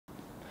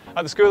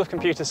At the School of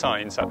Computer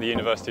Science at the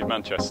University of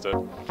Manchester,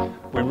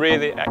 we're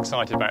really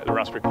excited about the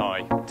Raspberry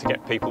Pi to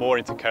get people more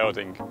into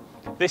coding.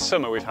 This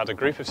summer we've had a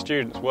group of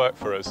students work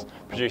for us,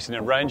 producing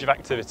a range of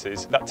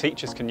activities that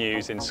teachers can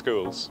use in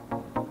schools.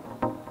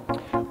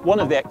 One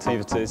of the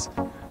activities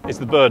is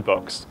the Bird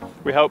Box.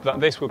 We hope that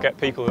this will get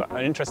people that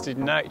are interested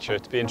in nature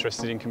to be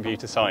interested in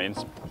computer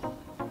science.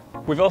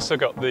 We've also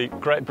got the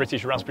Great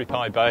British Raspberry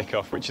Pi Bake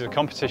Off, which is a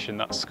competition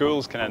that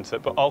schools can enter,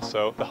 but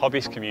also the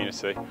hobbyist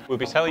community. We'll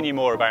be telling you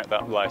more about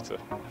that later.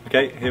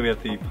 Okay, here we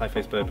have the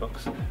Pi-Face Bird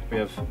Box. We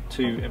have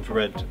two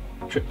infrared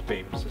trip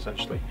beams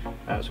essentially.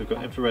 So we've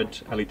got infrared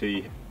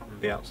LED on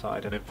the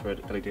outside and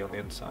infrared LED on the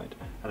inside,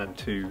 and then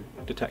two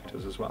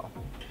detectors as well.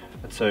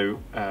 And so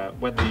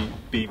when the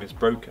beam is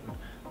broken,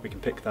 we can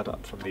pick that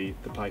up from the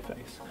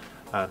Pi-Face,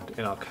 and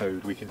in our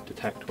code we can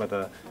detect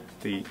whether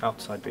the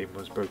outside beam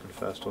was broken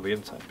first or the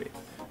inside beam,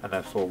 and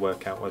therefore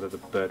work out whether the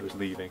bird was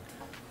leaving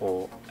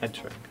or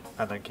entering,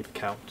 and then keep a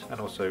count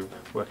and also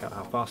work out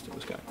how fast it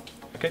was going.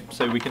 Okay,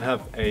 so we can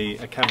have a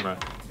camera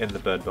in the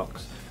bird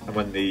box, and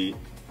when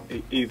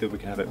either we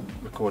can have it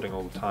recording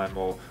all the time,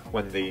 or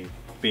when the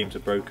beams are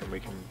broken we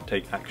can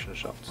take action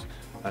shots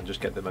and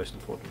just get the most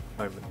important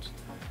moments.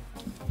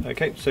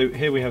 Okay, so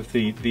here we have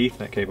the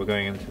Ethernet cable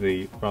going into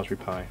the Raspberry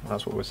Pi, and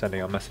that's what we're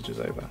sending our messages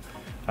over.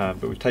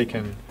 But we've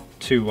taken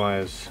two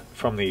wires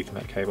from the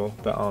Ethernet cable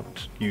that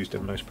aren't used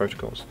in most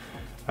protocols,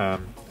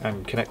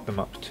 and connect them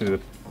up to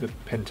the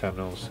pin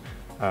terminals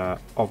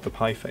of the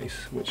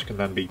Pi-Face, which can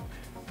then be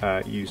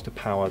used to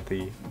power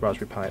the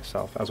Raspberry Pi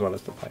itself as well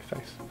as the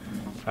Pi-Face.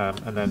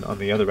 And then on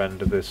the other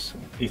end of this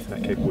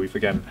Ethernet cable we've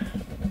again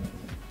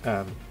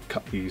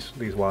cut these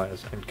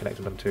wires and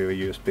connected them to a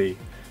USB,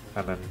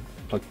 and then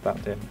plugged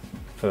that in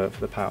for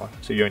the power.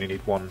 So you only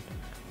need one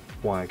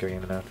wire going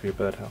in and out of your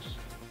birdhouse.